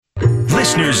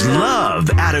Listeners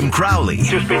love Adam Crowley.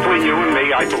 Just between you and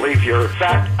me, I believe you're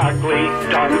fat, ugly,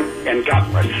 dumb, and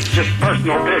gutless. Just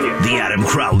personal opinion. The Adam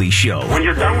Crowley Show. When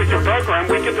you're done with your program,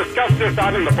 we can discuss this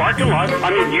out in the parking lot. I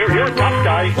mean, you're a tough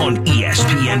guy. On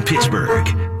ESPN Pittsburgh.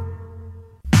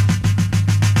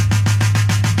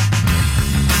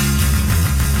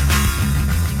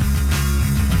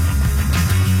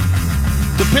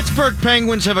 The Pittsburgh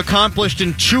Penguins have accomplished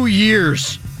in 2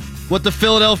 years what the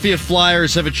Philadelphia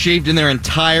Flyers have achieved in their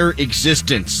entire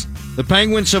existence. The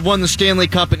Penguins have won the Stanley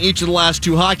Cup in each of the last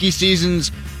 2 hockey seasons.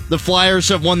 The Flyers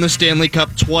have won the Stanley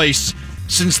Cup twice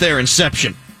since their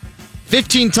inception.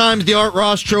 15 times the Art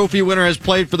Ross Trophy winner has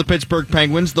played for the Pittsburgh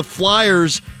Penguins. The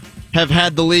Flyers have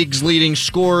had the league's leading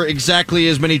scorer exactly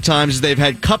as many times as they've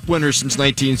had Cup winners since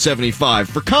 1975.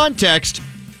 For context,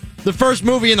 the first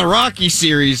movie in the Rocky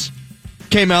series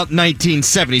came out in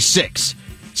 1976.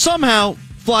 Somehow,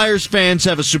 Flyers fans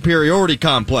have a superiority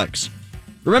complex.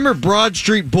 Remember Broad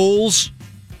Street Bulls'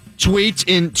 tweet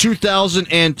in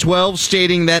 2012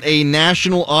 stating that a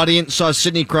national audience saw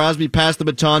Sidney Crosby pass the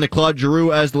baton to Claude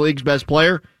Giroux as the league's best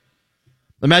player?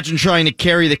 Imagine trying to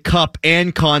carry the cup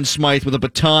and Conn Smythe with a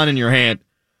baton in your hand.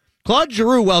 Claude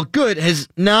Giroux, while good, has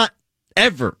not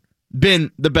ever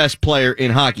been the best player in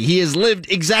hockey. He has lived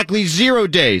exactly 0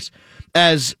 days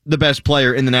as the best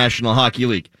player in the National Hockey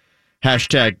League.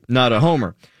 Hashtag not a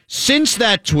homer. Since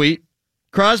that tweet,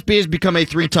 Crosby has become a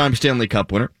 3-time Stanley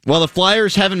Cup winner, while the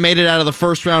Flyers haven't made it out of the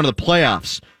first round of the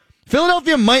playoffs.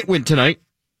 Philadelphia might win tonight,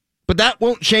 but that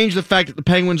won't change the fact that the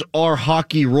Penguins are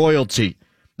hockey royalty.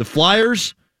 The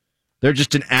Flyers, they're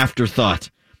just an afterthought.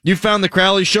 You found the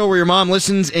Crowley Show where your mom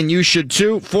listens, and you should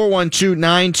too.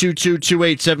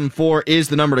 412-922-2874 is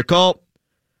the number to call.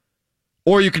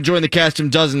 Or you can join the cast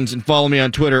of dozens and follow me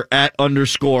on Twitter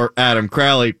 @_Adam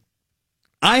Crowley.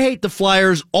 I hate the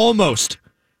Flyers almost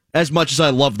as much as I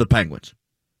love the Penguins.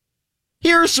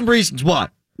 Here are some reasons why.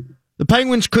 The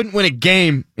Penguins couldn't win a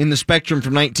game in the spectrum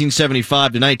from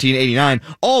 1975 to 1989.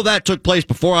 All that took place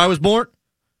before I was born,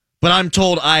 but I'm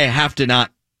told I have to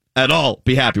not at all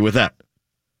be happy with that.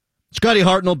 Scotty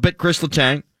Hartnell bit Chris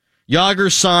Letang.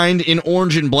 Yager signed in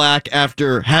orange and black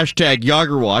after hashtag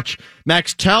Yagerwatch.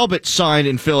 Max Talbot signed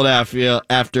in Philadelphia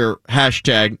after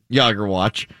hashtag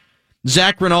Yagerwatch.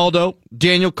 Zach Rinaldo,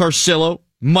 Daniel Carcillo,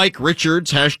 Mike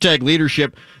Richards, hashtag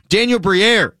leadership. Daniel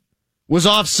Briere was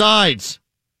offsides.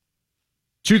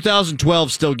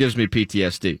 2012 still gives me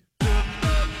PTSD.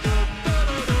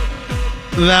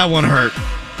 That one hurt.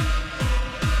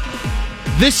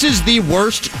 This is the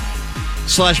worst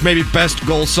 / maybe best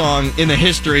goal song in the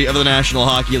history of the National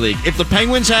Hockey League. If the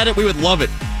Penguins had it, we would love it.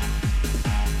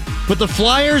 But the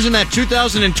Flyers in that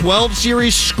 2012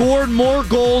 series scored more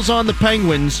goals on the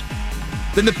Penguins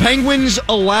than the Penguins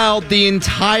allowed the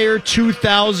entire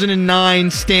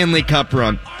 2009 Stanley Cup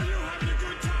run.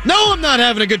 No, I'm not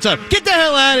having a good time. Get the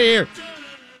hell out of here.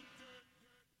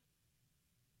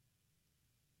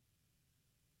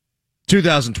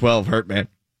 "2012 hurt, man.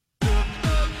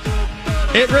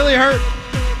 It really hurt.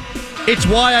 It's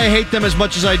why I hate them as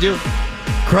much as I do.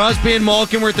 Crosby and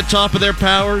Malkin were at the top of their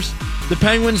powers. The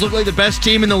Penguins looked like the best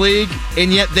team in the league,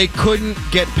 and yet they couldn't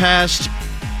get past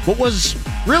what was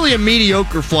really a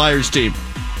mediocre Flyers team.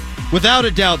 Without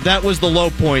a doubt, that was the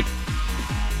low point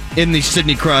in the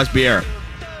Sidney Crosby era.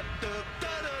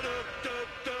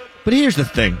 But here's the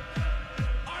thing.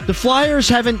 The Flyers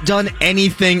haven't done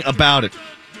anything about it.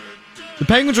 The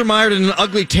Penguins were mired in an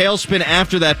ugly tailspin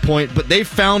after that point, but they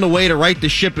found a way to right the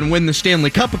ship and win the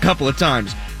Stanley Cup a couple of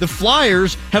times. The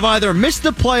Flyers have either missed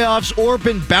the playoffs or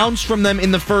been bounced from them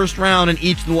in the first round in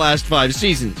each of the last 5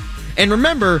 seasons. And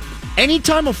remember,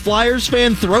 anytime a Flyers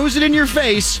fan throws it in your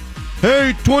face,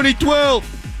 "Hey, 2012!"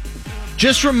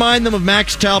 just remind them of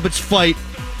Max Talbot's fight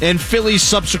and Philly's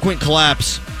subsequent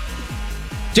collapse.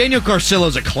 Daniel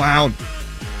Carcillo's a clown.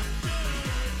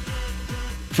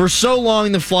 For so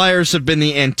long, the Flyers have been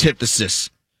the antithesis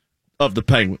of the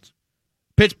Penguins.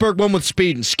 Pittsburgh won with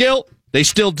speed and skill. They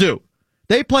still do.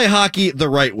 They play hockey the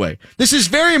right way. This is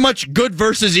very much good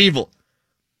versus evil.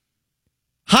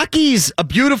 Hockey's a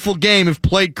beautiful game if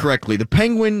played correctly. The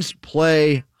Penguins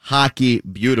play hockey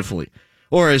beautifully,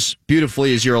 or as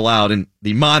beautifully as you're allowed in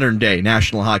the modern-day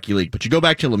National Hockey League. But you go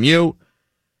back to Lemieux,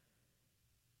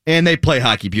 and they play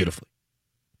hockey beautifully.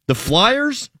 The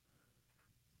Flyers,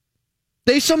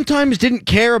 they sometimes didn't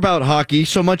care about hockey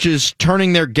so much as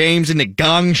turning their games into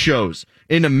gong shows,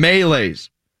 into melees.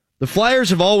 The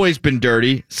Flyers have always been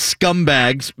dirty,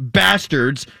 scumbags,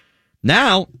 bastards.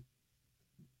 Now,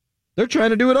 they're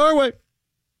trying to do it our way.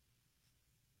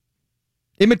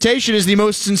 Imitation is the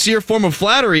most sincere form of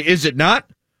flattery, is it not?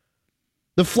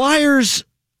 The Flyers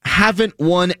haven't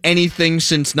won anything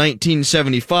since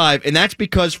 1975, and that's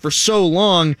because for so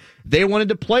long they wanted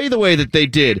to play the way that they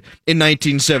did in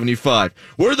 1975.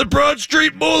 We're the Broad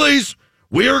Street Bullies.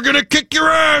 We are going to kick your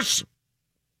ass.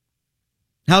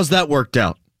 How's that worked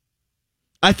out?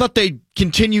 I thought they'd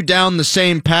continue down the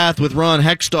same path with Ron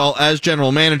Hextall as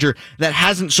general manager. That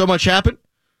hasn't so much happened.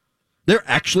 They're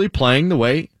actually playing the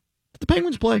way that the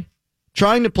Penguins play.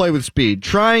 Trying to play with speed,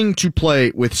 trying to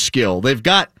play with skill. They've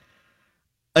got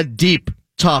a deep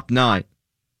top nine.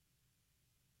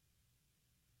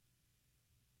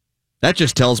 That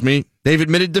just tells me they've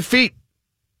admitted defeat.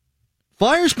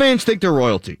 Flyers fans think they're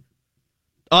royalty.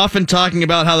 Often talking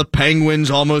about how the Penguins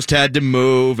almost had to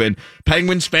move, and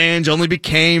Penguins fans only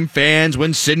became fans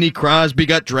when Sidney Crosby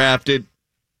got drafted.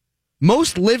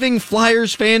 Most living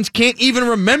Flyers fans can't even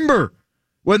remember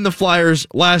when the Flyers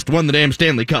last won the damn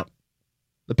Stanley Cup.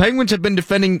 The Penguins have been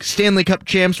defending Stanley Cup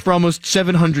champs for almost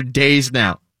 700 days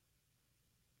now.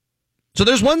 So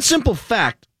there's one simple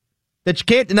fact that you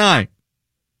can't deny,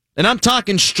 and I'm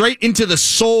talking straight into the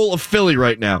soul of Philly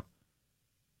right now.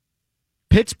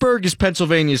 Pittsburgh is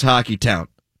Pennsylvania's hockey town,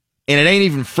 and it ain't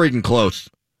even freaking close.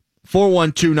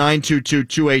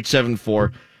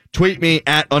 412-922-2874. Tweet me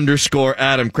at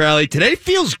 _Adam Crowley. Today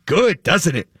feels good,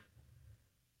 doesn't it?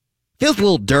 Feels a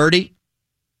little dirty,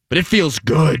 but it feels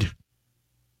good.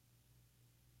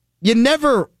 You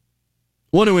never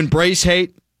want to embrace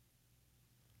hate,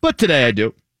 but today I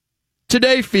do.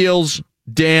 Today feels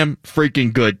damn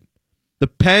freaking good. The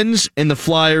Pens and the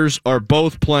Flyers are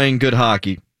both playing good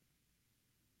hockey.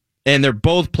 And they're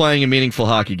both playing a meaningful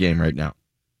hockey game right now.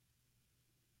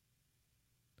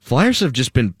 Flyers have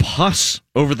just been pus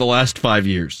over the last 5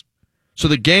 years. So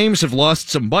the games have lost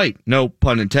some bite. No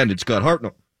pun intended, Scott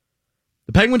Hartnell.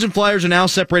 The Penguins and Flyers are now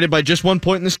separated by just 1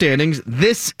 point in the standings.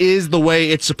 This is the way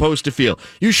it's supposed to feel.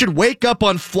 You should wake up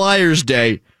on Flyers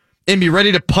Day and be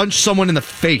ready to punch someone in the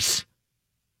face.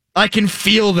 I can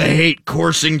feel the hate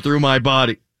coursing through my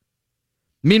body.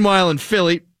 Meanwhile, in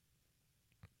Philly,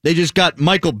 they just got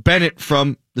Michael Bennett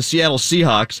from the Seattle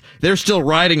Seahawks. They're still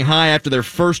riding high after their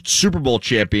first Super Bowl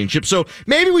championship. So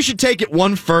maybe we should take it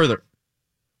one further.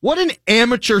 What an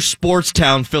amateur sports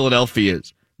town Philadelphia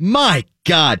is. My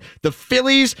God, the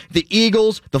Phillies, the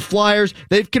Eagles, the Flyers,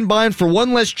 they've combined for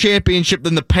one less championship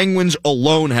than the Penguins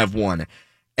alone have won.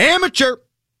 Amateur.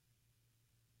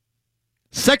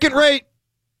 Second rate.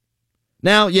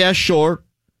 Now, yeah, sure.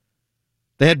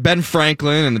 They had Ben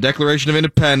Franklin and the Declaration of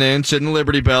Independence and the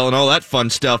Liberty Bell and all that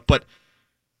fun stuff. But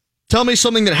tell me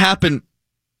something that happened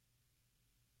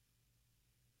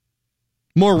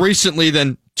more recently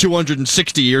than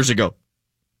 260 years ago.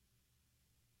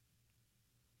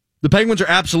 The Penguins are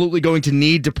absolutely going to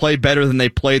need to play better than they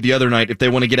played the other night if they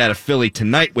want to get out of Philly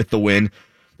tonight with the win.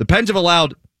 The Pens have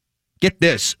allowed, get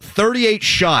this, 38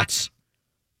 shots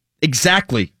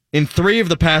exactly in 3 of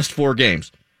the past 4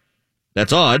 games.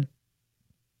 That's odd.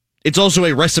 It's also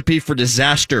a recipe for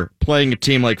disaster playing a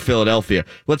team like Philadelphia.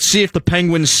 Let's see if the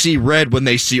Penguins see red when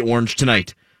they see orange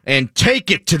tonight. And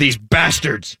take it to these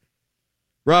bastards.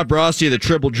 Rob Rossi of the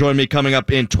Triple join me coming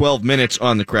up in 12 minutes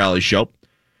on The Crowley Show.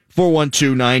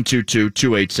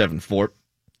 412-922-2874.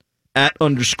 At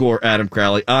 _Adam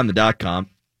Crowley on the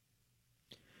 .com.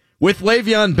 With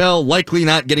Le'Veon Bell likely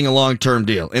not getting a long-term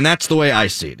deal, and that's the way I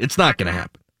see it. It's not going to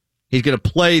happen. He's going to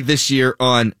play this year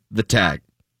on the tag.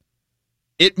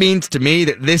 It means to me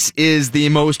that this is the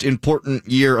most important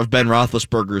year of Ben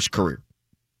Roethlisberger's career.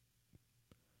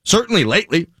 Certainly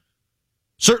lately.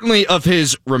 Certainly of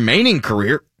his remaining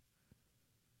career.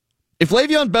 If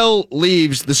Le'Veon Bell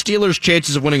leaves, the Steelers'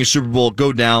 chances of winning a Super Bowl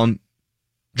go down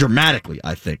dramatically,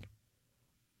 I think.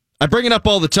 I bring it up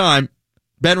all the time.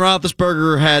 Ben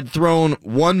Roethlisberger had thrown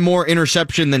one more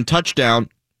interception than touchdown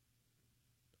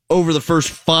over the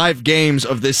first 5 games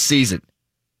of this season.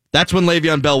 That's when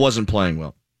Le'Veon Bell wasn't playing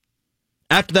well.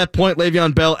 After that point,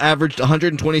 Le'Veon Bell averaged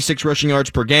 126 rushing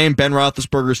yards per game. Ben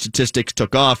Roethlisberger's statistics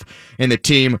took off, and the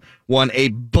team won a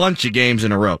bunch of games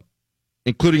in a row,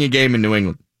 including a game in New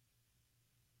England.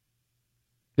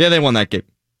 Yeah, they won that game.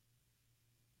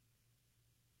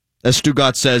 As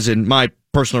Stugat says in my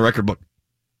personal record book.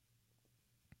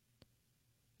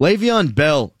 Le'Veon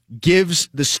Bell gives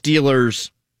the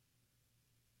Steelers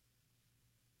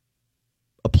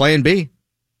a plan B.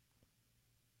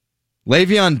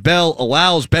 Le'Veon Bell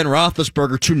allows Ben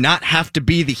Roethlisberger to not have to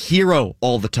be the hero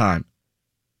all the time.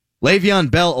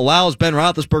 Le'Veon Bell allows Ben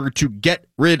Roethlisberger to get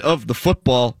rid of the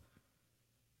football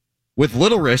with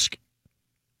little risk,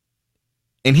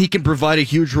 and he can provide a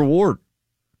huge reward.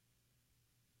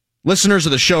 Listeners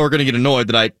of the show are going to get annoyed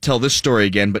that I tell this story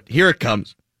again, but here it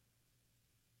comes.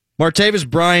 Martavis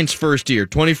Bryant's first year,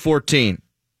 2014.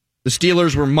 the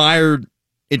Steelers were mired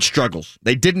in struggles.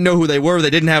 They didn't know who they were. They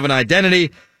didn't have an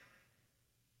identity.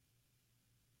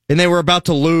 And they were about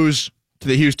to lose to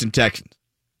the Houston Texans.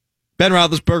 Ben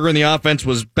Roethlisberger in the offense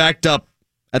was backed up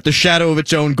at the shadow of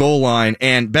its own goal line,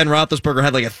 and Ben Roethlisberger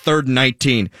had like a 3rd and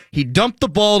 19. He dumped the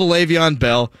ball to Le'Veon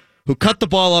Bell, who cut the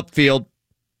ball upfield,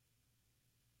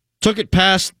 took it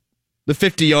past the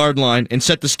 50-yard line, and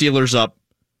set the Steelers up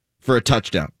for a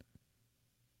touchdown.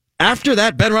 After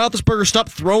that, Ben Roethlisberger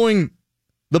stopped throwing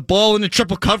the ball into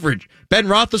triple coverage. Ben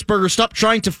Roethlisberger stopped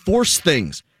trying to force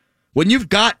things. When you've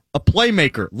got a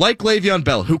playmaker like Le'Veon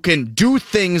Bell who can do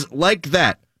things like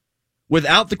that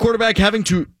without the quarterback having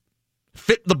to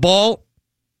fit the ball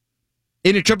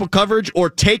into triple coverage or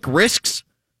take risks,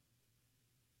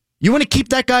 you want to keep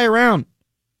that guy around.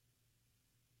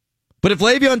 But if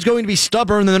Le'Veon's going to be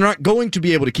stubborn, then they're not going to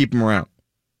be able to keep him around.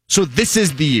 So this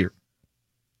is the year.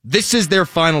 This is their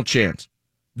final chance.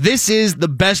 This is the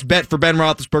best bet for Ben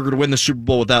Roethlisberger to win the Super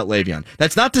Bowl without Le'Veon.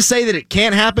 That's not to say that it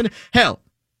can't happen. Hell,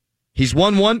 he's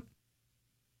won one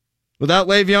without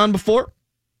Le'Veon before.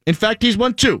 In fact, he's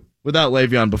won 2 without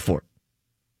Le'Veon before.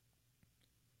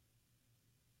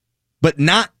 But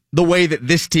not the way that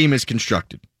this team is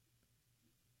constructed.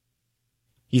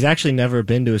 He's actually never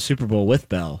been to a Super Bowl with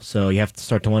Bell, so you have to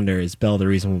start to wonder, is Bell the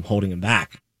reason holding him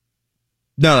back?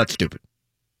 No, that's stupid.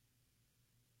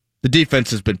 The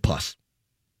defense has been plus.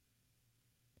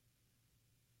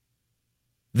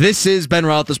 This is Ben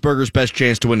Roethlisberger's best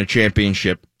chance to win a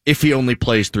championship if he only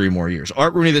plays 3 more years.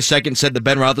 Art Rooney II said that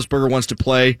Ben Roethlisberger wants to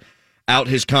play out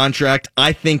his contract.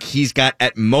 I think he's got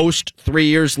at most 3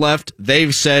 years left.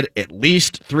 They've said at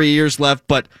least 3 years left,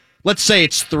 but let's say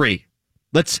it's 3.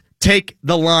 Let's take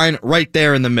the line right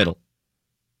there in the middle.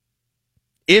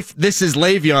 If this is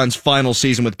Le'Veon's final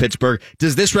season with Pittsburgh,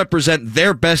 does this represent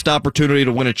their best opportunity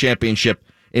to win a championship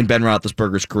in Ben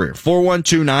Roethlisberger's career?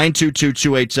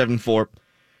 412-922-2874.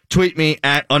 Tweet me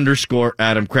at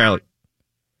 _Adam Crowley.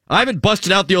 I haven't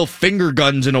busted out the old finger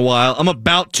guns in a while. I'm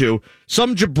about to.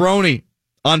 Some jabroni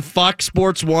on Fox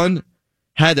Sports 1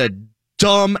 had a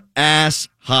dumb-ass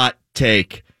hot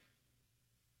take.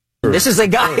 This is a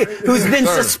guy who's been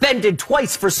suspended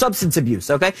twice for substance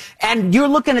abuse, okay? And you're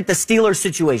looking at the Steelers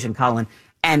situation, Colin,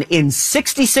 and in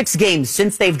 66 games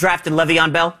since they've drafted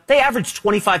Le'Veon Bell, they averaged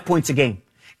 25 points a game.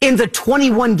 In the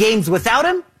 21 games without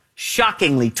him,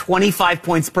 shockingly, 25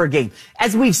 points per game.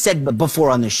 As we've said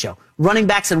before on this show, running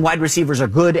backs and wide receivers are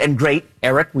good and great.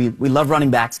 Eric, we love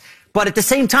running backs. But at the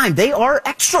same time, they are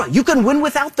extra. You can win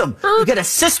without them. You get a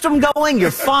system going,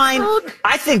 you're fine.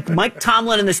 I think Mike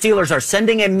Tomlin and the Steelers are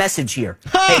sending a message here.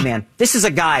 Hey, man, this is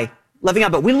a guy,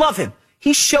 Le'Veon Bell, we love him.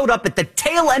 He showed up at the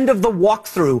tail end of the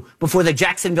walkthrough before the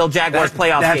Jacksonville Jaguars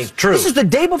playoff game. That's true. This is the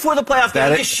day before the playoff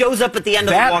game. He just shows up at the end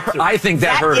of the walkthrough. I think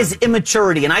that hurt. That is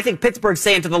immaturity. And I think Pittsburgh's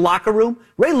saying to the locker room,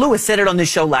 Ray Lewis said it on this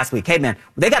show last week. Hey, man,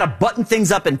 they got to button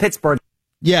things up in Pittsburgh.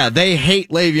 Yeah, they hate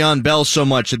Le'Veon Bell so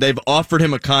much that they've offered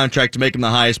him a contract to make him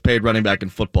the highest paid running back in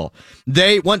football.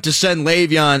 They want to send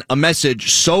Le'Veon a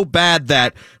message so bad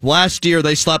that last year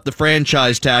they slapped the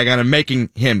franchise tag on him,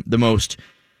 making him the most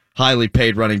highly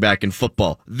paid running back in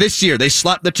football. This year, they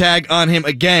slapped the tag on him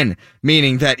again,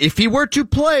 meaning that if he were to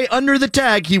play under the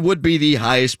tag, he would be the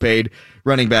highest paid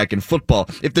running back in football.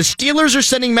 If the Steelers are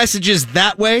sending messages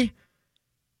that way,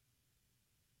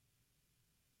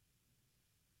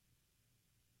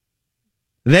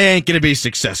 they ain't going to be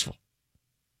successful.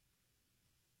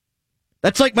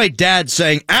 That's like my dad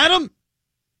saying, Adam,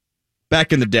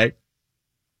 back in the day,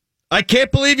 I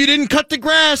can't believe you didn't cut the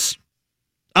grass.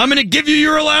 I'm going to give you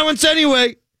your allowance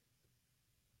anyway.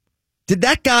 Did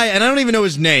that guy, and I don't even know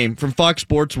his name, from Fox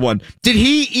Sports 1, did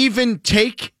he even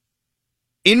take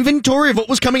inventory of what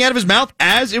was coming out of his mouth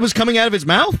as it was coming out of his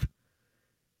mouth?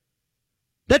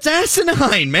 That's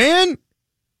asinine, man.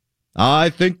 I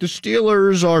think the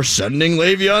Steelers are sending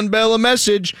Le'Veon Bell a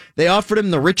message. They offered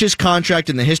him the richest contract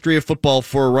in the history of football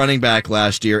for a running back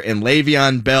last year, and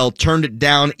Le'Veon Bell turned it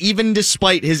down even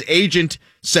despite his agent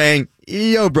saying,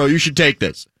 yo, bro, you should take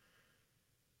this.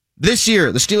 This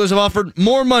year, the Steelers have offered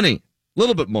more money, a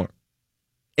little bit more,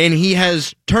 and he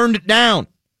has turned it down.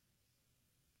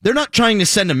 They're not trying to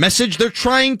send a message. They're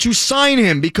trying to sign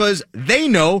him because they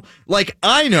know, like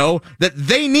I know, that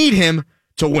they need him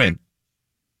to win.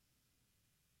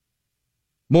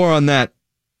 More on that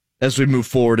as we move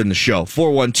forward in the show.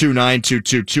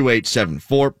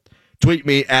 412-922-2874. Tweet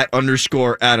me at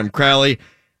 _Adam Crowley.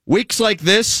 Weeks like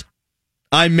this,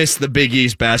 I miss the Big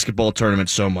East basketball tournament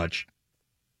so much.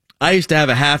 I used to have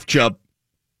a half chub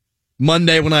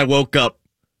Monday when I woke up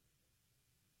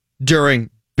during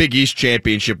Big East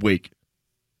championship week.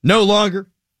 No longer.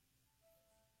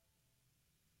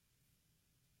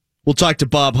 We'll talk to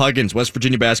Bob Huggins, West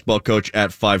Virginia basketball coach, at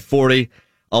 5:40.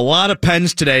 A lot of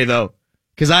Pens today, though,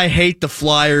 because I hate the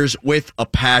Flyers with a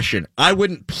passion. I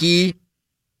wouldn't pee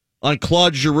on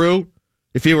Claude Giroux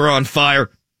if he were on fire.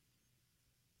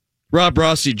 Rob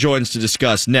Rossi joins to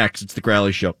discuss next. It's the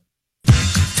Crowley Show.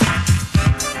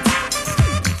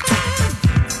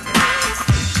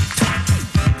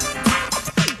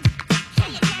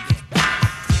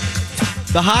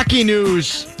 The hockey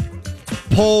news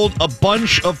polled a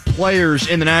bunch of players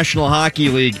in the National Hockey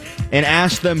League and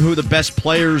asked them who the best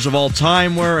players of all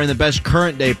time were and the best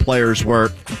current day players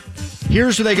were.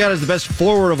 Here's who they got as the best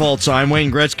forward of all time, Wayne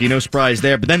Gretzky, no surprise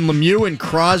there. But then Lemieux and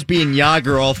Crosby and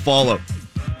Jagr all follow.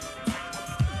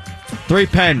 3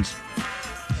 Pens.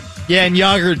 Yeah, and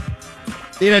Jagr,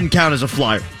 he doesn't count as a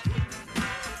Flyer.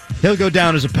 He'll go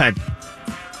down as a Pen.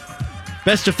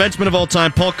 Best defenseman of all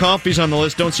time, Paul Coffey's on the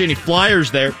list. Don't see any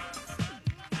Flyers there.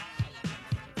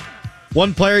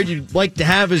 One player you'd like to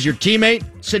have as your teammate,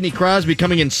 Sidney Crosby,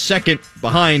 coming in second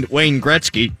behind Wayne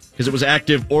Gretzky, because it was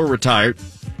active or retired.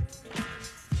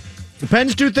 The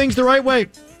Pens do things the right way.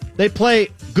 They play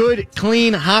good,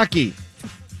 clean hockey.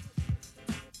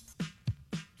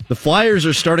 The Flyers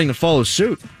are starting to follow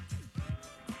suit.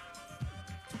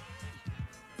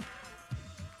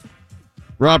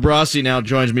 Rob Rossi now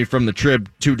joins me from the Trib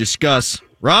to discuss.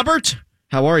 Robert,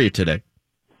 how are you today?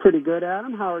 Pretty good,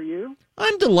 Adam. How are you?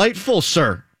 I'm delightful,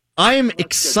 sir. I am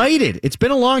excited. It's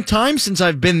been a long time since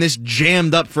I've been this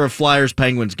jammed up for a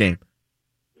Flyers-Penguins game.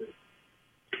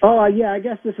 Oh, yeah, I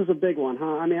guess this is a big one,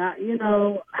 huh? I mean,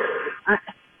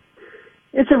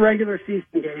 it's a regular season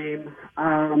game.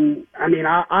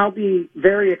 I'll be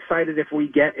very excited if we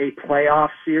get a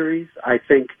playoff series. I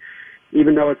think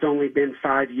even though it's only been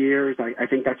 5 years, I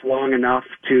think that's long enough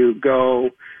to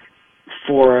go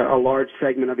for a large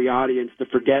segment of the audience to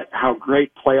forget how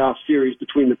great playoff series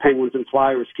between the Penguins and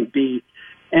Flyers can be.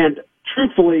 And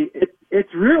truthfully,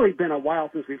 it's really been a while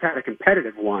since we've had a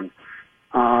competitive one.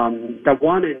 The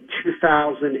one in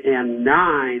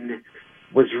 2009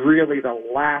 was really the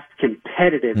last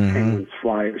competitive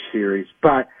Penguins-Flyers series.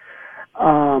 But,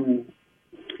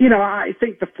 I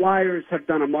think the Flyers have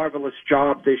done a marvelous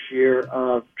job this year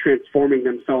of transforming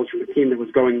themselves from a team that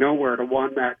was going nowhere to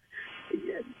one that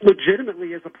legitimately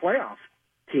is a playoff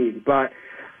team. But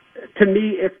to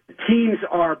me, if teams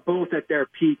are both at their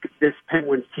peak, this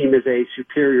Penguins team is a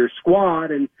superior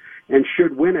squad and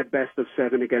should win at best of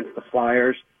 7 against the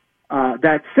Flyers.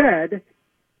 That said,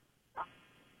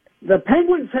 the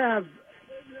Penguins have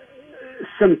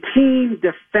some team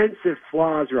defensive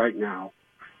flaws right now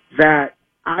that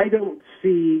I don't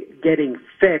see getting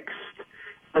fixed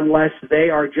unless they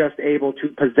are just able to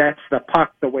possess the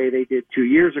puck the way they did 2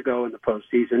 years ago in the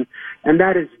postseason. And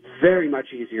that is very much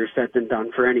easier said than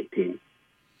done for any team.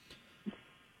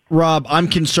 Rob, I'm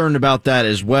concerned about that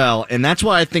as well. And that's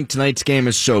why I think tonight's game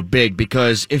is so big,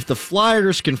 because if the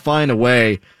Flyers can find a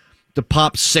way to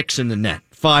pop 6 in the net,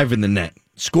 5 in the net,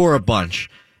 score a bunch,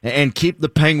 and keep the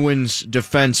Penguins'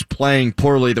 defense playing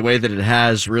poorly the way that it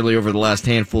has really over the last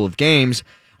handful of games,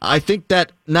 I think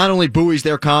that not only buoys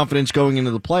their confidence going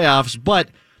into the playoffs, but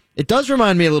it does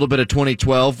remind me a little bit of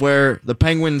 2012, where the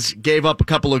Penguins gave up a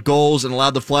couple of goals and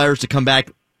allowed the Flyers to come back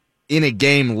in a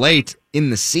game late in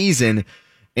the season.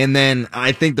 And then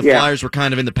I think the Flyers were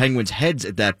kind of in the Penguins' heads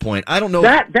at that point. I don't know.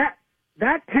 That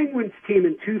Penguins team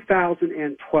in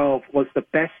 2012 was the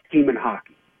best team in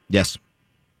hockey. Yes.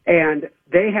 And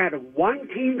they had one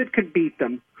team that could beat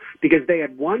them because they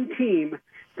had one team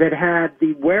that had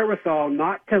the wherewithal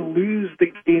not to lose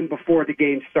the game before the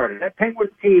game started. That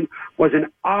Penguins team was an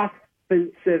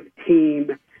offensive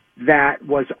team that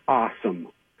was awesome.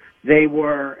 They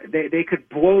could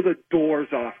blow the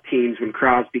doors off teams when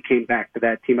Crosby came back to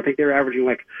that team. I think they were averaging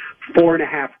like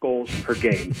 4.5 goals per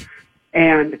game.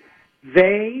 And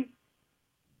they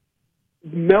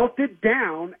melted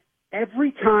down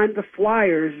every time the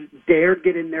Flyers dared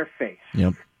get in their face.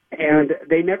 Yep. And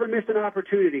they never missed an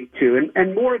opportunity to.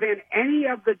 And more than any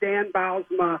of the Dan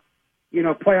Bylsma,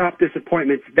 playoff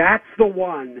disappointments, that's the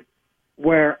one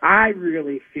where I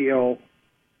really feel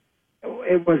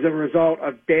it was a result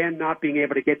of Dan not being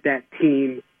able to get that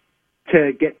team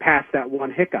to get past that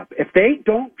one hiccup. If they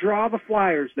don't draw the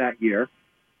Flyers that year,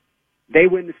 they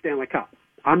win the Stanley Cup.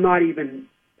 I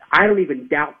don't even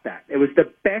doubt that. It was the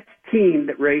best team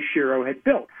that Ray Shero had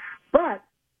built. But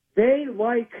they,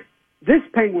 like this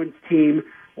Penguins team,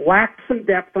 lacked some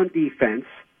depth on defense.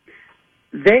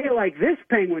 They, like this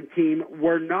Penguin team,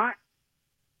 were not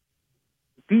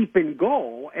deep in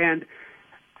goal. And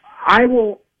I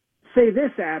will say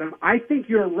this, Adam, I think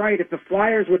you're right. If the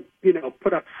Flyers would,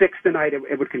 put up 6 tonight,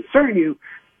 it would concern you.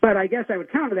 But I guess I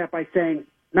would counter that by saying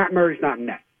Matt Murray's not in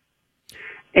net.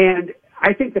 And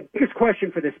I think the biggest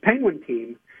question for this Penguin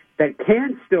team that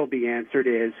can still be answered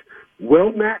is,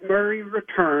 will Matt Murray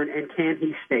return and can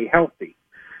he stay healthy?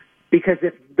 Because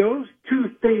if those two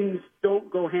things don't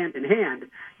go hand in hand,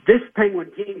 this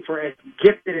Penguin team, for as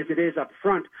gifted as it is up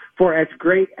front, for as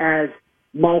great as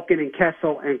Malkin and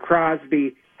Kessel and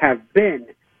Crosby have been,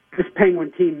 this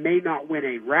Penguin team may not win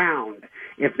a round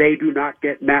if they do not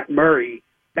get Matt Murray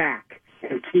back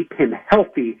and keep him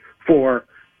healthy for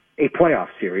a playoff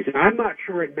series. And I'm not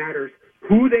sure it matters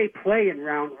who they play in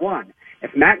round one.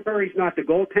 If Matt Murray's not the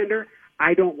goaltender,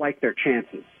 I don't like their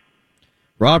chances.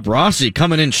 Rob Rossi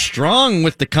coming in strong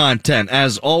with the content,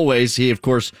 as always. He, of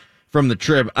course, from the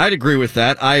Trib. I'd agree with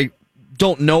that. I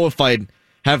don't know if I'd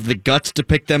have the guts to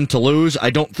pick them to lose.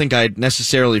 I don't think I'd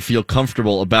necessarily feel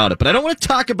comfortable about it. But I don't want to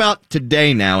talk about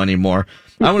today now anymore.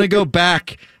 I want to go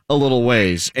back a little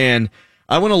ways, and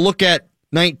I want to look at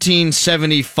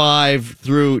 1975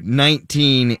 through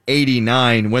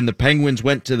 1989 when the Penguins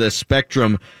went to the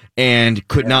Spectrum and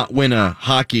could not win a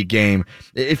hockey game.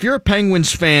 If you're a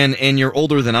Penguins fan and you're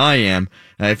older than I am,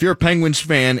 if you're a Penguins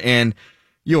fan and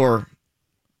you're,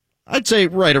 I'd say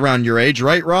right around your age,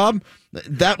 right, Rob?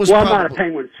 That was I'm not a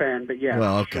Penguins fan, but yeah.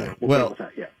 Well, okay. Sure. Well,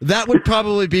 that, yeah. That would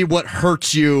probably be what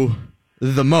hurts you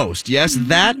the most. Yes,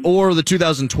 that or the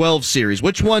 2012 series.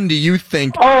 Which one do you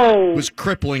think was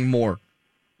crippling more?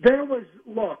 There was,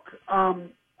 look,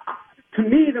 to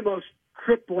me, the most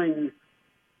crippling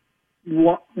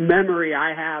memory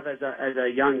I have as a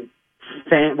young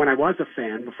fan, when I was a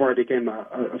fan before I became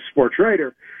a sports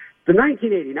writer, the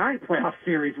 1989 playoff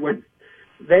series when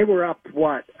they were up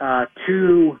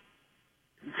 3-2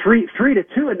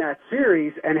 in that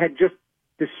series and had just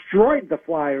destroyed the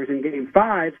Flyers in Game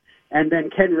 5, and then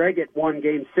Ken Reggett won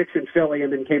Game 6 in Philly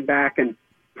and then came back and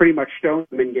pretty much stoned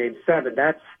them in Game 7.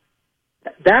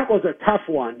 That was a tough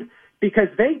one because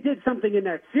they did something in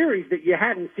that series that you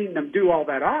hadn't seen them do all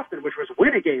that often, which was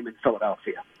win a game in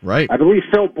Philadelphia. Right. I believe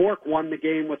Phil Bourque won the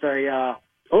game with a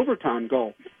overtime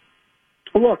goal.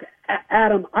 Look,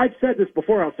 Adam, I've said this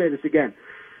before, I'll say this again.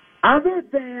 Other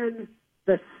than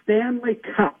the Stanley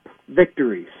Cup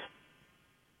victories,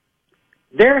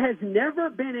 there has never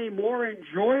been a more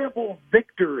enjoyable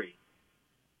victory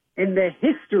in the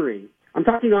history. I'm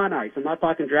talking on ice. I'm not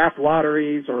talking draft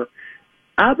lotteries or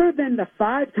other than the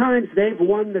 5 times they've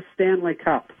won the Stanley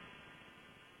Cup.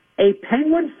 A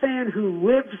Penguin fan who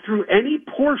lived through any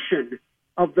portion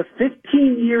of the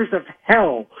 15 years of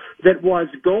hell that was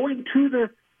going to the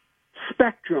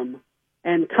Spectrum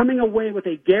and coming away with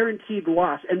a guaranteed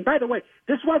loss. And by the way,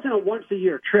 this wasn't a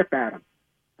once-a-year trip, Adam.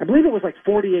 I believe it was like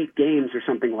 48 games or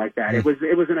something like that. It was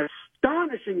an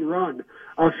astonishing run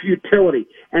of futility.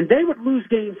 And they would lose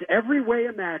games every way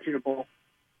imaginable.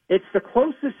 It's the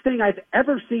closest thing I've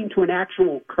ever seen to an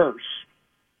actual curse.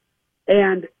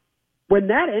 And when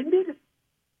that ended,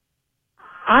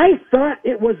 I thought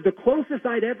it was the closest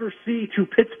I'd ever see to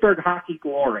Pittsburgh hockey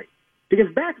glory. Because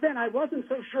back then, I wasn't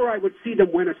so sure I would see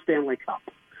them win a Stanley Cup.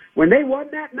 When they won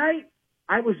that night,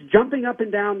 I was jumping up and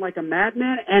down like a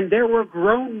madman, and there were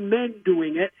grown men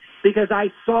doing it because I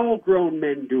saw grown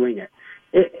men doing it.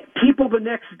 People the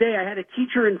next day, I had a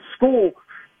teacher in school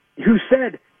who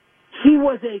said he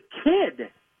was a kid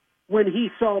when he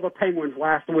saw the Penguins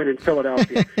last win in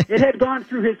Philadelphia. It had gone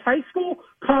through his high school,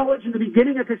 college, and the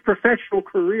beginning of his professional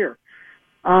career.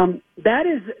 That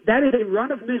is a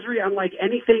run of misery unlike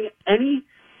anything any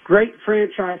great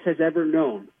franchise has ever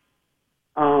known.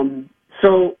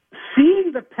 So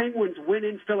seeing the Penguins win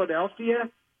in Philadelphia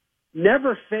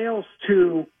never fails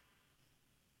to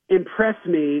impress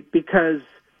me because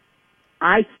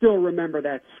I still remember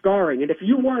that scarring. And if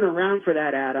you weren't around for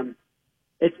that, Adam,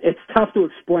 it's tough to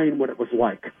explain what it was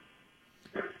like.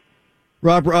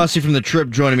 Rob Rossi from the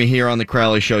Trib joining me here on the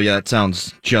Crowley Show. Yeah, that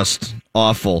sounds just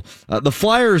awful. The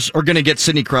Flyers are going to get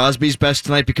Sidney Crosby's best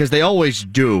tonight because they always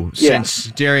do since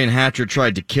Darian Hatcher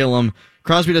tried to kill him.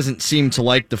 Crosby doesn't seem to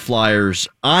like the Flyers.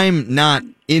 I'm not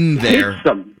in there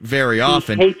very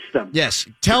often. He hates them. Yes.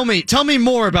 Tell me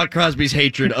more about Crosby's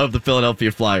hatred of the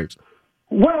Philadelphia Flyers.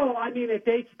 Well, I mean, it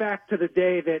dates back to the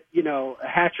day that,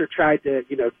 Hatcher tried to,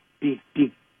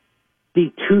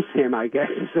 detooth him, I guess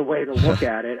is the way to look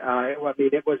at it.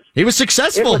 He was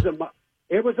successful.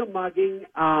 It was a mugging.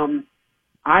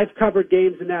 I've covered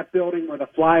games in that building where the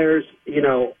Flyers,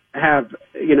 have,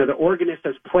 the organist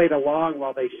has played along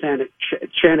while they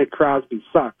chanted Crosby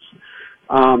sucks.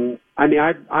 I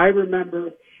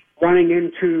remember running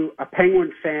into a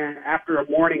Penguin fan after a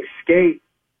morning skate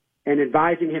and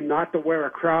advising him not to wear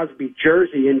a Crosby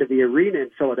jersey into the arena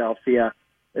in Philadelphia.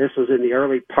 This was in the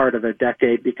early part of the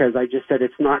decade because I just said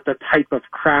it's not the type of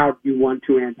crowd you want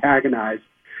to antagonize.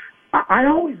 I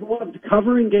always loved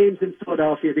covering games in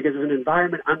Philadelphia because it was an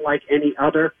environment unlike any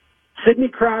other. Sidney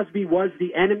Crosby was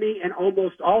the enemy and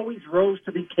almost always rose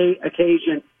to the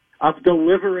occasion of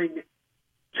delivering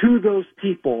to those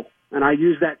people, and I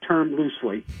use that term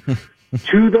loosely,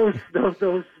 to those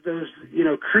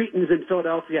cretins in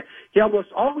Philadelphia. He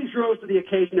almost always rose to the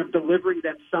occasion of delivering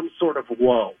them some sort of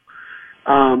woe.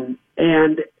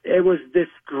 And it was this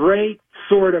great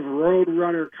sort of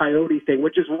roadrunner coyote thing,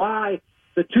 which is why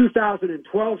the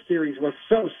 2012 series was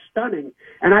so stunning.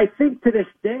 And I think to this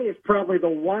day is probably the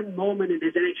one moment in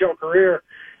his NHL career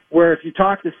where if you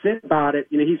talk to Sid about it,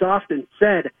 he's often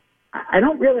said, I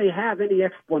don't really have any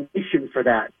explanation for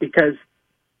that because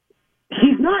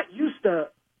he's not used to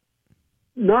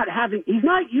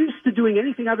doing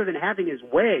anything other than having his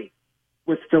way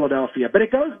with Philadelphia. But it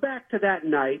goes back to that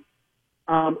night.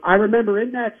 I remember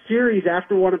in that series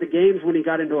after one of the games when he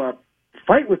got into a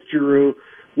fight with Giroux,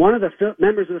 one of the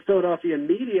members of the Philadelphia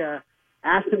media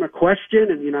asked him a question,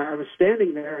 and, I was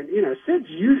standing there, and, Sid's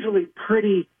usually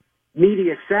pretty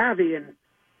media savvy, and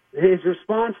his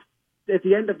response at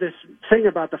the end of this thing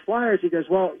about the Flyers, he goes,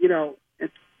 well,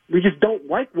 we just don't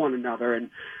like one another, and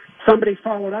somebody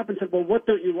followed up and said, well, what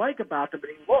don't you like about them?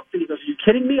 And he looked, and he goes, are you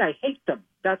kidding me? I hate them.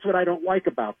 That's what I don't like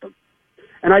about them.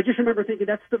 And I just remember thinking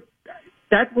that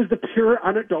was the pure,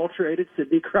 unadulterated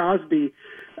Sidney Crosby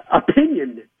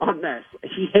opinion on this.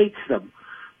 He hates them.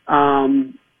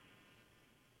 And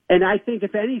I think,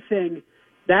 if anything,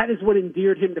 that is what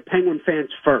endeared him to Penguin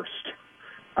fans first.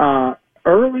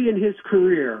 Early in his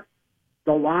career,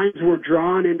 the lines were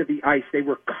drawn into the ice. They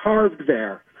were carved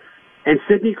there. And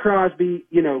Sidney Crosby,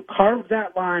 carved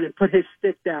that line and put his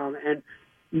stick down. And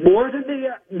more than the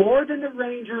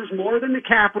Rangers, more than the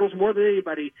Capitals, more than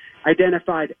anybody,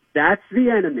 identified that's the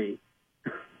enemy.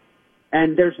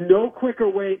 And there's no quicker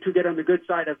way to get on the good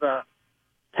side of a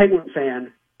Penguin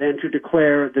fan than to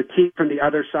declare the team from the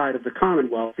other side of the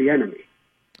Commonwealth the enemy.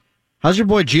 How's your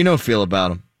boy Gino feel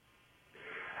about him?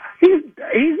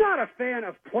 He's not a fan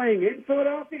of playing in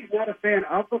Philadelphia. He's not a fan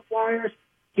of the Flyers.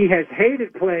 He has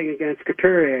hated playing against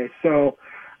Couturier. So,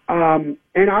 and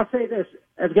I'll say this.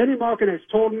 Evgeny Malkin has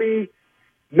told me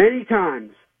many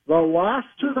times the loss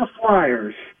to the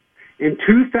Flyers in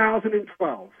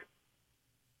 2012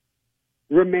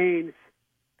 remains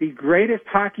the greatest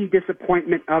hockey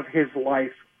disappointment of his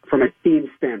life from a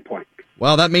team standpoint.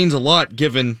 Well, that means a lot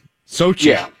given Sochi.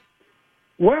 Yeah.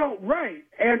 Well, right.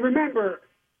 And remember,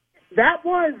 that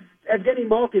was Evgeny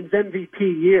Malkin's MVP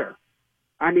year.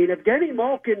 I mean, Evgeny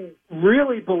Malkin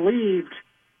really believed,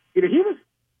 he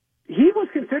was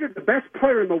considered the best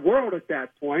player in the world at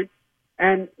that point.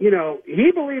 And,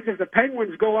 he believes if the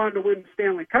Penguins go on to win the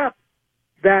Stanley Cup,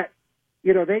 that,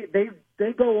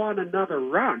 they go on another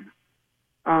run.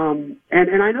 And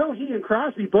I know he and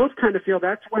Crosby both kind of feel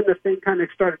that's when the thing kind of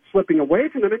started slipping away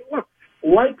from them. And look,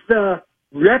 like the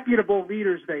reputable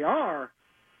leaders they are,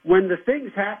 when the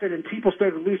things happened and people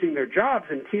started losing their jobs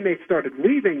and teammates started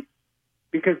leaving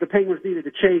because the Penguins needed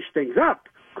to change things up,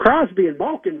 Crosby and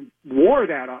Malkin wore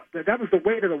that up. That was the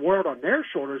weight of the world on their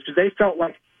shoulders because they felt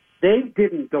like they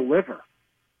didn't deliver.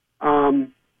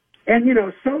 And,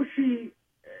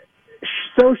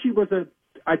 Sochi was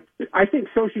I think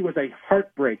Sochi was a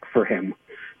heartbreak for him.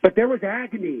 But there was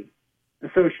agony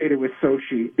associated with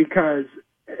Sochi because,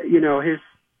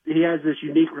 he has this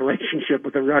unique relationship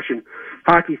with the Russian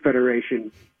Hockey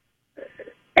Federation.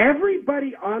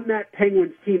 Everybody on that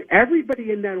Penguins team,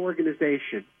 everybody in that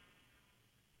organization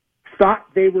thought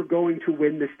they were going to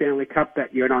win the Stanley Cup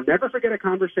that year. And I'll never forget a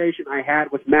conversation I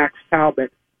had with Max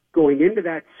Talbot going into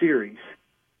that series.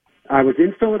 I was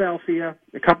in Philadelphia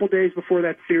a couple days before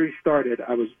that series started.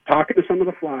 I was talking to some of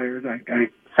the Flyers. I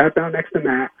sat down next to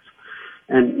Max,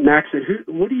 and Max said,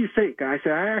 what do you think? I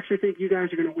said, I actually think you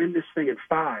guys are going to win this thing in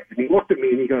 5. And he looked at me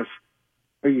and he goes,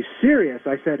 are you serious?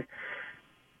 I said,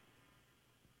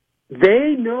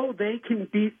 they know they can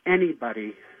beat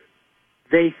anybody.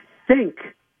 They think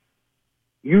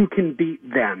you can beat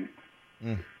them.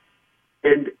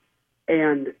 And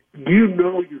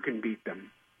you can beat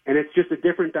them. And it's just a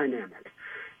different dynamic.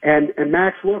 And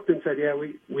Max looked and said, yeah,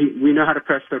 we know how to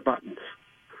press their buttons.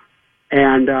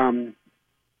 And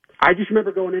I just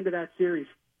remember going into that series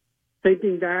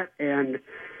thinking that. And,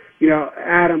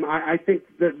 Adam, I think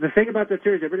the thing about that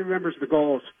series, everybody remembers the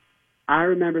goals. I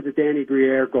remember the Danny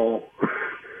Briere goal.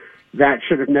 That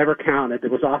should have never counted.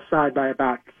 It was offside by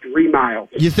about 3 miles.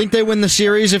 You think they win the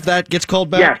series if that gets called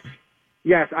back?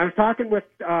 Yes. I was talking with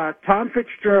Tom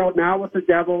Fitzgerald, now with the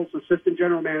Devils, assistant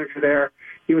general manager there.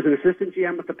 He was an assistant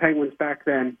GM with the Penguins back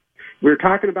then. We were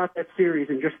talking about that series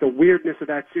and just the weirdness of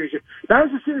that series. That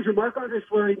was a series where Marc-Andre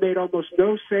Fleury made almost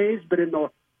no saves, but in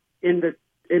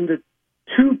the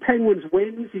two Penguins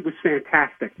wins, he was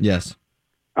fantastic. Yes.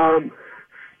 And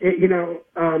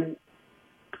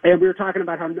we were talking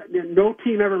about how no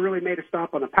team ever really made a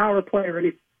stop on the power play or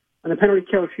on the penalty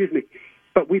kill,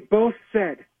 But we both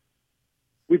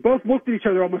looked at each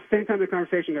other almost the same time in the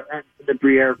conversation at the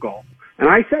Briere goal. And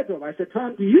I said to him,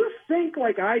 Tom, do you think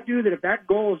like I do that if that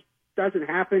goal doesn't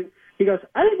happen? He goes,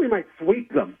 I think we might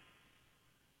sweep them.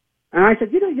 And I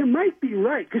said, you might be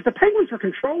right, because the Penguins were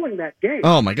controlling that game.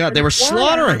 Oh, my God, they were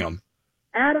slaughtering them.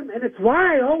 Adam, and it's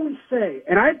why I always say,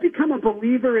 and I've become a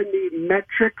believer in the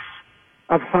metrics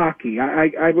of hockey.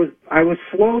 I was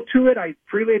slow to it. I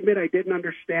freely admit I didn't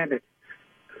understand it.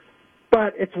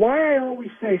 But it's why I always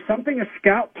say something a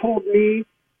scout told me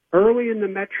early in the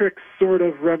metrics sort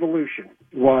of revolution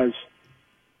was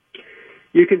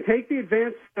you can take the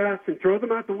advanced stats and throw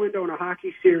them out the window in a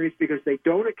hockey series because they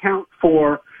don't account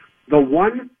for the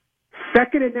 1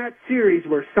 second in that series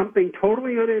where something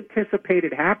totally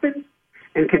unanticipated happens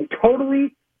and can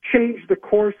totally change the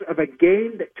course of a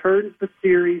game that turns the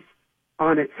series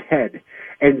on its head.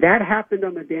 And that happened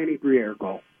on the Danny Briere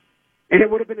goal. And it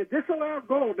would have been a disallowed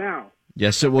goal now.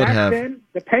 Yes, it would have. Then,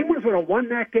 the Penguins would have won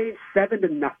that game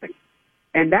 7-0.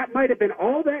 And that might have been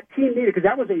all that team needed, because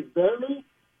that was a very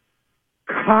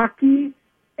cocky,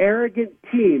 arrogant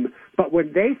team. But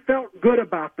when they felt good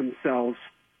about themselves,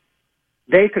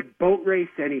 they could boat race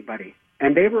anybody.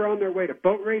 And they were on their way to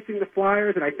boat racing the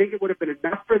Flyers, and I think it would have been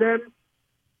enough for them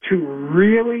to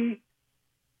really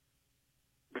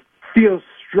feel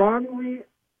strongly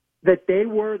that they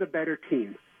were the better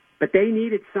team. But they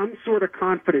needed some sort of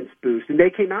confidence boost. And they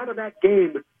came out of that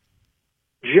game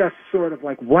just sort of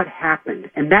like, what happened?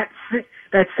 And that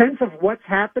sense of what's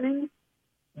happening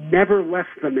never left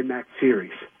them in that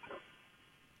series.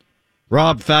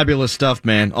 Rob, fabulous stuff,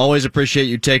 man. Always appreciate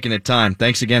you taking the time.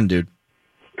 Thanks again, dude.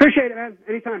 Appreciate it, man.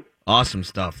 Anytime. Awesome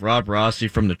stuff. Rob Rossi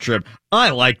from the Trib.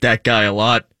 I like that guy a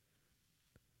lot.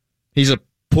 He's a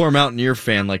poor Mountaineer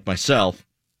fan like myself.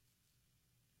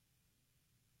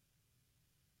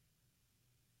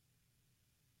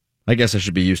 I guess I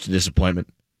should be used to disappointment.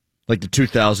 Like the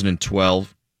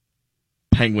 2012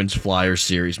 Penguins-Flyers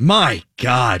series. My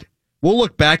God. We'll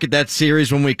look back at that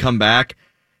series when we come back.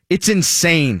 It's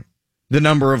insane, the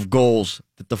number of goals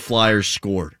that the Flyers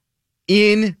scored.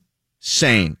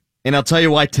 Insane. And I'll tell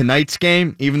you why tonight's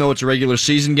game, even though it's a regular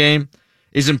season game,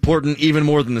 is important even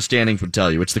more than the standings would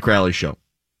tell you. It's the Crowley Show.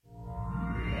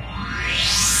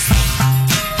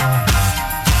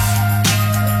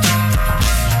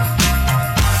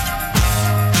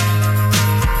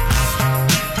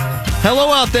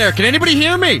 Hello out there. Can anybody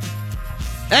hear me?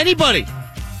 Anybody?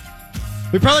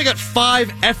 We probably got 5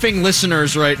 effing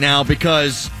listeners right now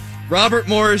because Robert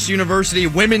Morris University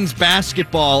women's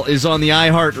basketball is on the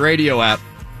iHeart Radio app.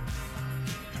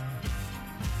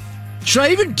 Should I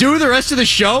even do the rest of the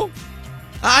show?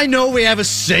 I know we have a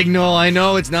signal. I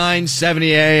know it's 9:70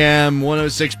 a.m.,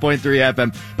 106.3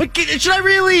 FM. But should I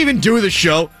really even do the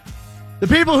show? The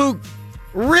people who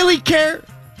really care,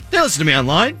 they listen to me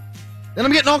online. And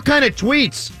I'm getting all kind of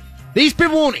tweets. These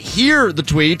people won't hear the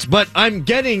tweets, but I'm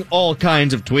getting all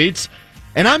kinds of tweets.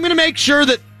 And I'm going to make sure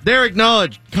that they're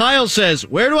acknowledged. Kyle says,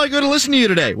 where do I go to listen to you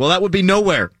today? Well, that would be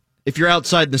nowhere if you're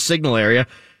outside the signal area.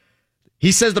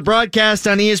 He says the broadcast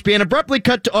on ESPN abruptly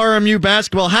cut to RMU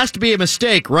basketball. Has to be a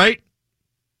mistake, right?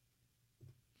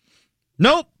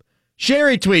 Nope.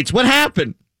 Sherry tweets, what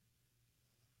happened?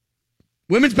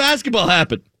 Women's basketball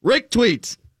happened. Rick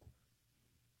tweets.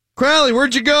 Crowley,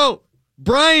 where'd you go?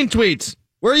 Brian tweets,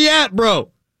 where you at, bro?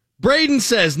 Braden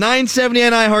says, 970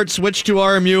 on iHeart, switch to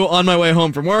RMU on my way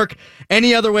home from work.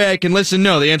 Any other way I can listen?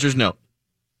 No. The answer is no.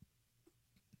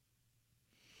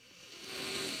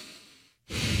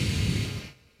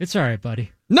 It's all right,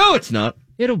 buddy. No, it's not.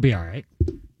 It'll be all right.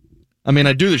 I mean,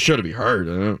 I do the show to be heard.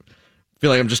 I don't feel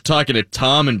like I'm just talking to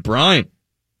Tom and Brian.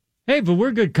 Hey, but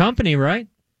we're good company, right?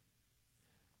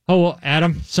 Oh, well,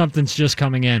 Adam, something's just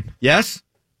coming in. Yes?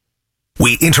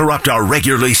 We interrupt our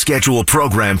regularly scheduled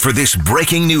program for this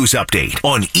breaking news update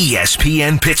on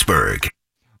ESPN Pittsburgh.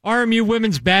 RMU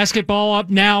women's basketball up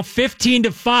now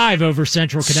 15-5 over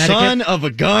Central Connecticut. Son of a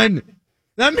gun.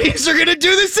 That means they're going to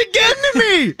do this again to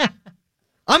me.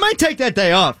 I might take that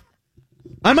day off.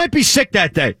 I might be sick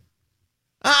that day.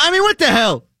 I mean, what the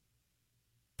hell?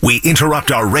 We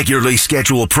interrupt our regularly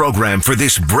scheduled program for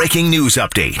this breaking news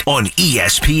update on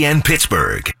ESPN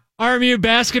Pittsburgh. RMU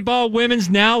basketball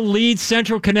women's now leads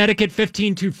Central Connecticut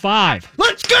 15-5.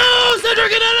 Let's go, Central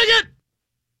Connecticut!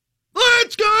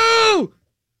 Let's go!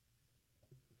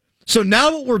 So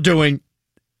now what we're doing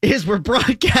is we're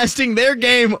broadcasting their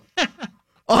game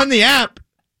on the app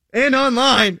and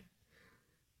online.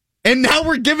 And now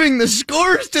we're giving the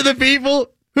scores to the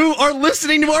people who are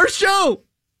listening to our show.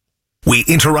 We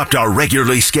interrupt our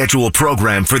regularly scheduled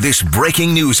program for this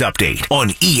breaking news update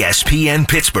on ESPN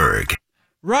Pittsburgh.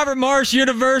 Robert Morris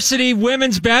University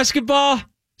women's basketball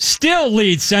still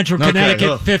leads Central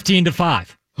Connecticut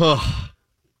 15-5.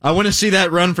 I want to see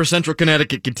that run for Central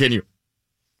Connecticut continue.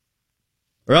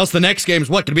 Or else the next game's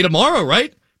what? Going to be tomorrow,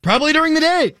 right? Probably during the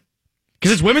day.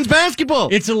 Because it's women's basketball.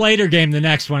 It's a later game, the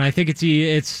next one. I think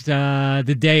it's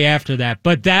the day after that.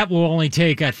 But that will only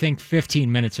take, I think,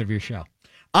 15 minutes of your show.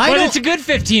 But it's a good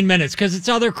 15 minutes because it's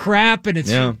other crap and it's,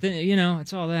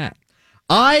 it's all that.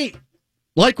 I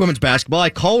like women's basketball. I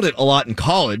called it a lot in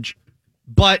college.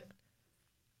 But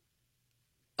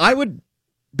I would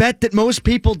bet that most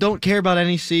people don't care about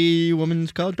NEC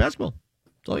women's college basketball.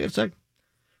 That's all you got to say.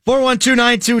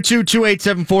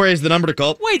 412-922-2874 is the number to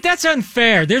call. Wait, that's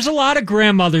unfair. There's a lot of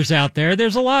grandmothers out there.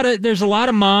 There's a lot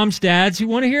of moms, dads who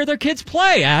want to hear their kids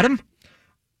play, Adam.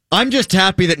 I'm just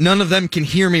happy that none of them can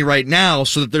hear me right now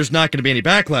so that there's not going to be any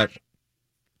backlash.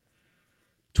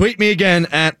 Tweet me again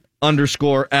at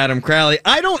 _Adam Crowley.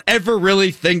 I don't ever really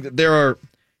think that there are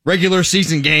regular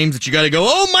season games that you got to go,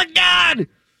 oh my God!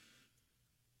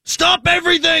 Stop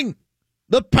everything!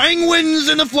 The Penguins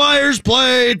and the Flyers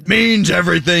play, it means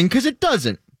everything, because it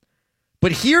doesn't.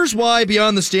 But here's why,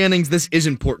 beyond the standings, this is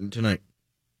important tonight.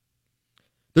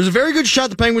 There's a very good shot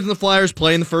the Penguins and the Flyers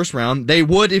play in the first round. They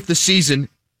would if the season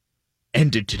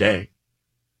ended today.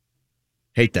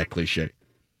 Hate that cliche.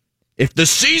 If the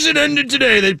season ended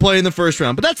today, they'd play in the first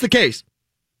round. But that's the case.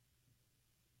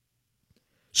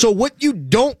 So what you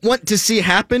don't want to see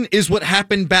happen is what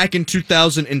happened back in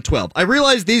 2012. I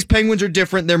realize these Penguins are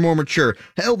different. They're more mature.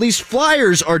 Hell, these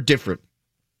Flyers are different.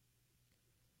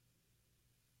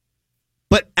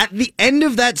 But at the end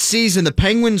of that season, the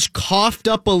Penguins coughed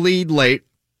up a lead late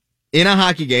in a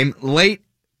hockey game, late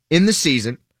in the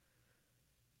season.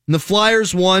 And the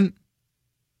Flyers won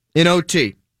in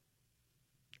OT.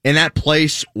 And that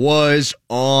place was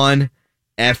on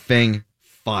effing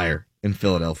fire in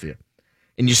Philadelphia.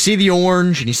 And you see the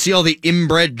orange, and you see all the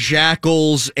inbred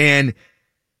jackals, and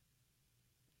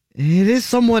it is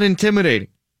somewhat intimidating.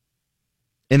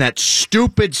 And that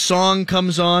stupid song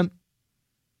comes on.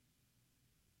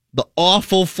 The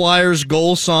awful Flyers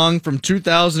goal song from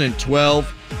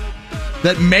 2012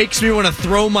 that makes me want to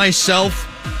throw myself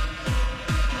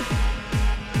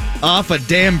off a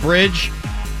damn bridge.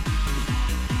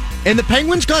 And the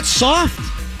Penguins got soft.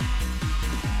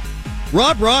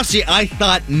 Rob Rossi, I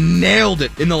thought, nailed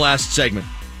it in the last segment.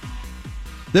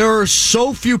 There are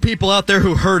so few people out there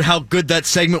who heard how good that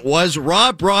segment was.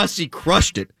 Rob Rossi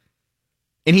crushed it.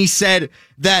 And he said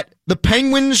that the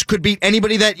Penguins could beat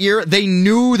anybody that year. They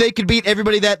knew they could beat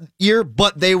everybody that year,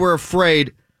 but they were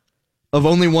afraid of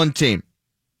only one team.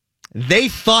 They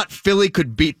thought Philly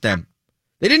could beat them.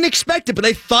 They didn't expect it, but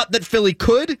they thought that Philly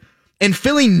could, and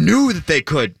Philly knew that they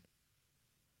could.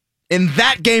 And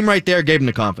that game right there gave them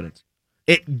the confidence.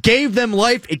 It gave them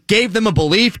life. It gave them a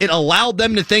belief. It allowed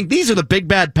them to think these are the big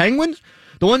bad Penguins,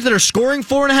 the ones that are scoring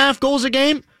 4.5 goals a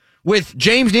game, with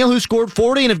James Neal, who scored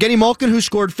 40, and Evgeny Malkin, who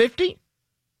scored 50.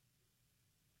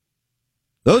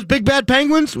 Those big bad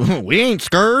Penguins, we ain't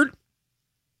scared.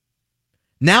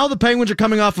 Now the Penguins are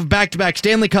coming off of back-to-back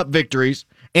Stanley Cup victories,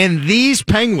 and these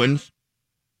Penguins,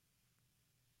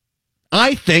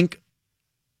 I think,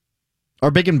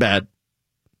 are big and bad.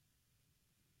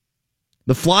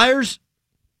 The Flyers,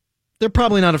 they're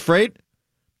probably not afraid.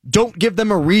 Don't give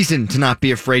them a reason to not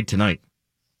be afraid tonight.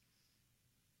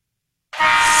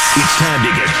 It's time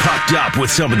to get pucked up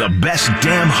with some of the best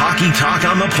damn hockey talk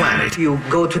on the planet. You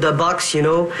go to the box,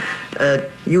 you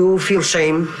feel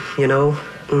shame,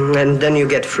 and then you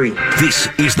get free. This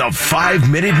is the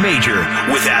 5-Minute Major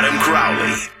with Adam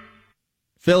Crowley.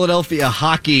 Philadelphia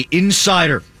hockey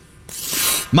insider.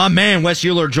 My man, Wes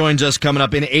Euler, joins us coming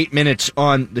up in 8 minutes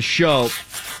on the show.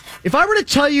 If I were to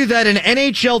tell you that an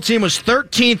NHL team was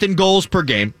 13th in goals per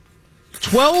game,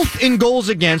 12th in goals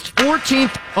against,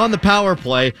 14th on the power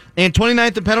play, and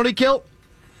 29th in penalty kill,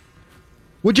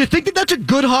 would you think that that's a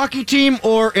good hockey team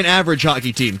or an average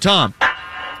hockey team? Tom?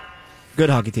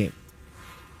 Good hockey team.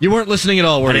 You weren't listening at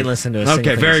all, were you? I didn't listen to a single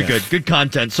Okay, thing very he good. said. Good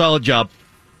content. Solid job.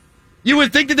 You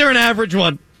would think that they're an average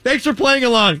one. Thanks for playing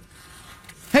along.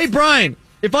 Hey, Brian,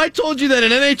 if I told you that an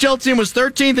NHL team was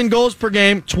 13th in goals per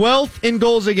game, 12th in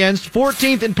goals against,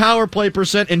 14th in power play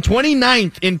percent, and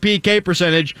 29th in PK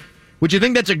percentage, would you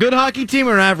think that's a good hockey team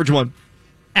or an average one?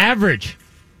 Average.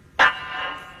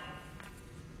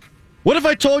 What if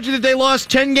I told you that they lost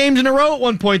 10 games in a row at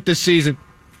one point this season?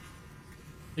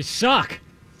 They suck.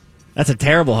 That's a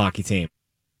terrible hockey team.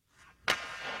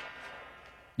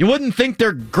 You wouldn't think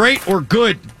they're great or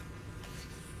good.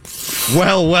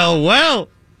 Well.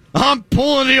 I'm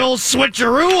pulling the old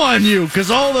switcheroo on you because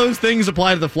all those things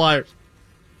apply to the Flyers.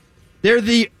 They're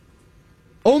the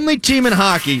only team in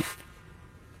hockey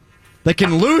that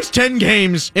can lose 10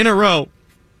 games in a row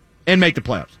and make the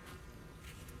playoffs.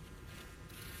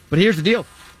 But here's the deal.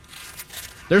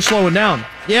 They're slowing down.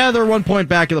 Yeah, they're 1 point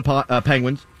back of the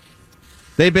Penguins.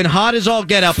 They've been hot as all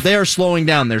get out, but they are slowing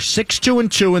down. They're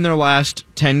 6-2-2 in their last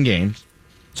 10 games.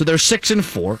 So they're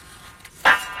 6-4.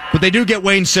 But they do get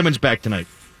Wayne Simmons back tonight.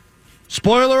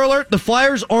 Spoiler alert, the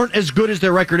Flyers aren't as good as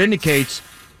their record indicates.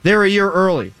 They're a year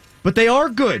early. But they are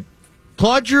good.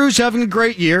 Claude Giroux's having a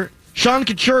great year. Sean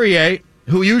Couturier,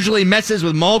 who usually messes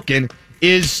with Malkin,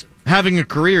 is having a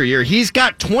career year. He's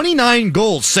got 29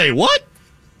 goals. Say what?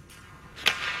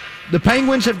 The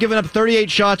Penguins have given up 38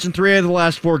 shots in 3 out of the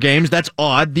last 4 games. That's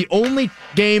odd. The only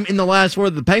game in the last 4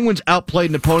 that the Penguins outplayed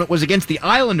an opponent was against the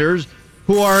Islanders,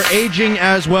 who are aging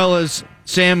as well as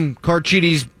Sam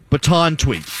Carchidis's baton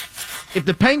tweak. If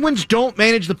the Penguins don't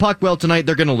manage the puck well tonight,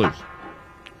 they're going to lose.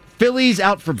 Philly's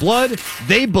out for blood.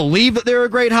 They believe that they're a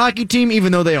great hockey team,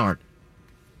 even though they aren't.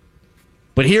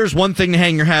 But here's one thing to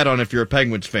hang your hat on if you're a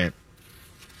Penguins fan.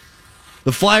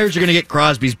 The Flyers are going to get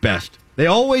Crosby's best. They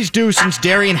always do since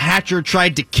Darian Hatcher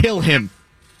tried to kill him.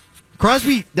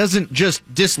 Crosby doesn't just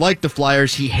dislike the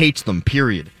Flyers, he hates them,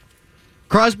 period.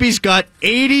 Crosby's got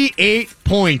 88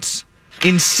 points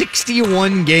in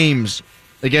 61 games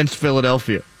against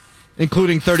Philadelphia,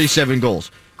 including 37 goals.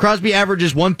 Crosby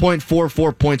averages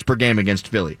 1.44 points per game against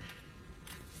Philly.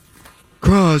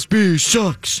 Crosby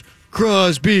sucks.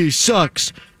 Crosby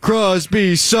sucks.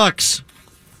 Crosby sucks.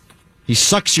 He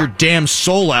sucks your damn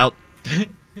soul out.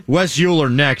 Wes Euler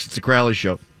next. It's the Crowley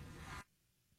Show.